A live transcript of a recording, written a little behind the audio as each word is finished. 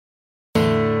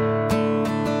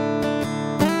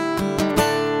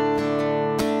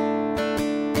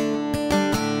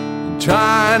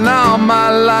Trying all my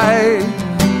life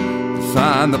to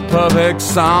find the perfect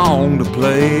song to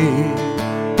play.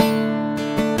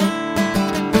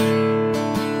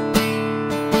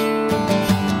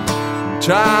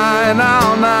 Trying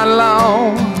all night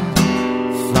long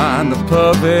to find the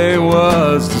perfect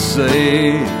words to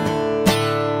say.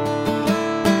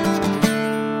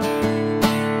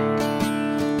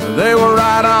 They were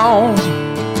right on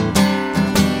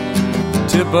the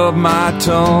tip of my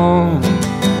tongue.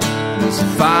 This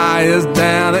fire's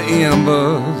down to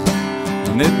embers,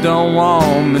 and it don't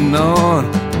want me none.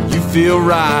 You feel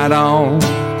right on,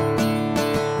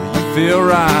 you feel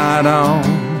right on,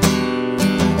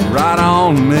 right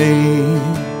on me.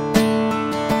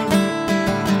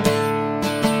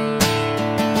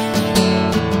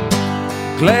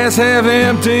 Glass half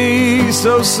empty,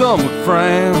 so some would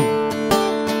frown.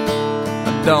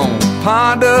 Don't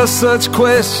ponder such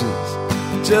questions,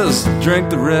 just drink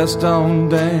the rest on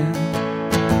down.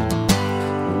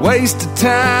 Waste of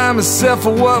time except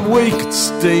for what we could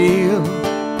steal.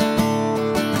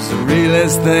 It's the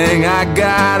realest thing I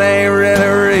got, ain't really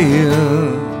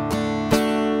real.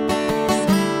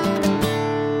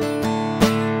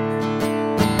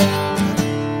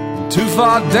 Too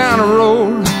far down the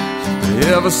road to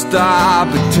ever stop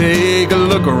and take a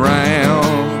look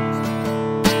around.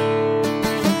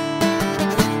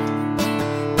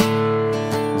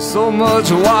 So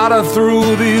much water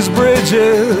through these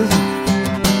bridges,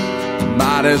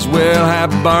 might as well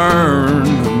have burned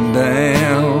them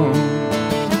down.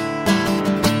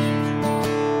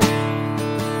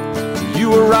 You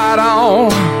were right on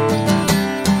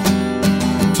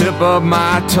the tip of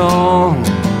my tongue.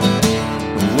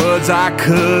 The words I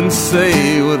couldn't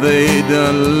say, well, they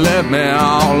done left me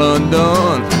all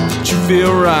undone. But you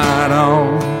feel right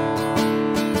on,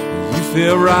 you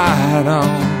feel right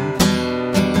on,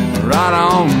 right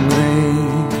on me.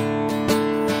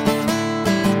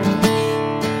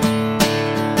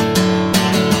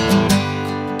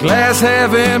 Glass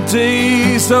half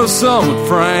empty, so some would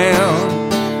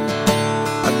frown.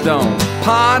 I don't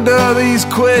ponder these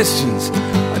questions,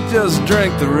 I just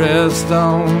drink the rest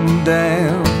on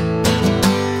down.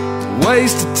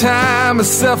 Waste of time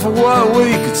except for what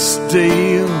we could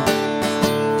steal,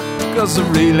 'cause the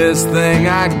realest thing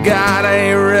I got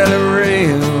ain't really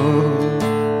real.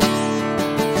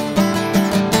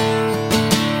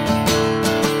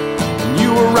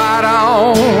 Right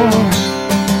on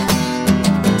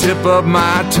the tip of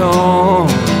my tongue.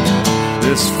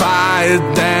 This fire's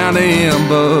down to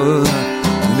embers,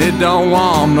 and it don't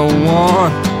want no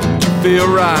one. You feel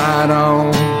right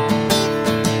on,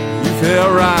 you feel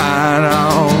right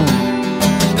on,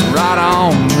 right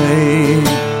on me.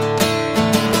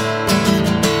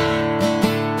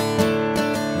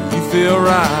 You feel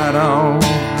right on,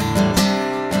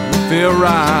 you feel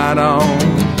right on,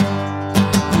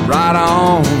 right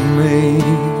on me.